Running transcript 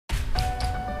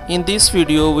In this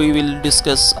video we will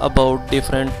discuss about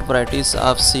different varieties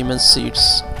of SESAME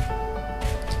seeds.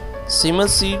 SESAME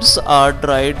seeds are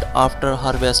dried after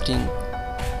harvesting,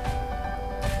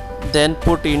 then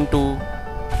put into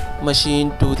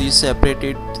machine to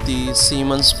separated the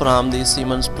seeds from the seed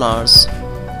plants.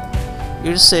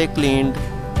 It's cleaned.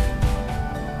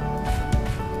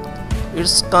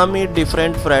 It's come in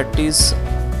different varieties,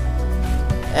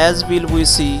 as will we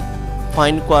see.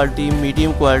 Fine quality,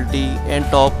 medium quality and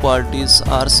top qualities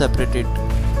are separated,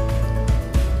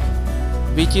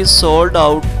 which is sold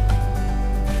out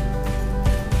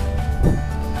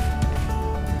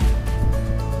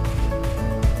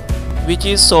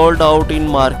in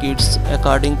markets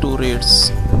according to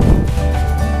rates.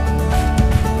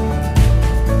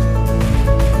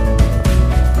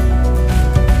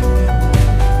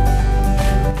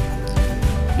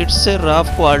 It's a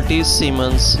rough quality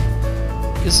seeds.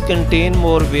 Is contain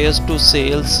more waste to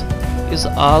sales, is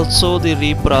also the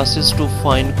reprocessed to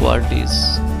fine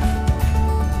qualities.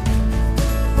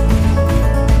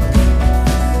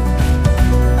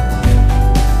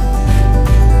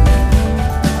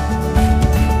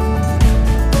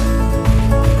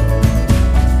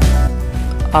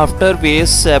 After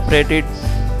waste separated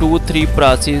 2-3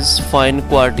 process, fine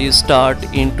qualities start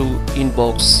into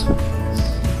inbox.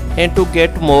 And to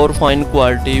get more fine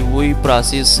quality, we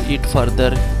process it further.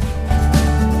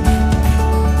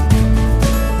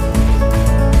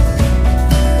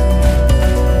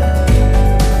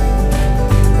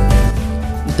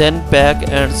 Then pack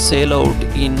and sell out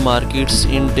in markets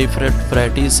in different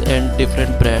varieties and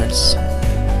different brands.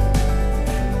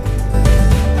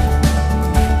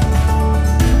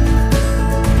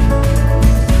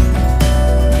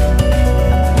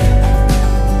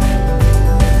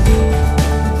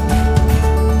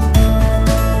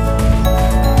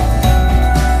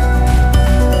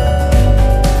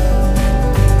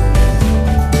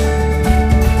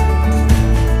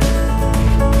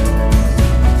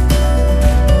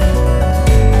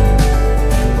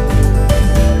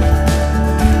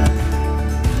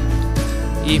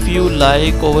 If you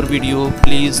like our video,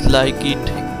 please like it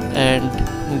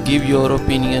and give your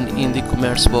opinion in the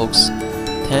comments box.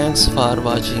 Thanks for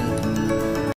watching.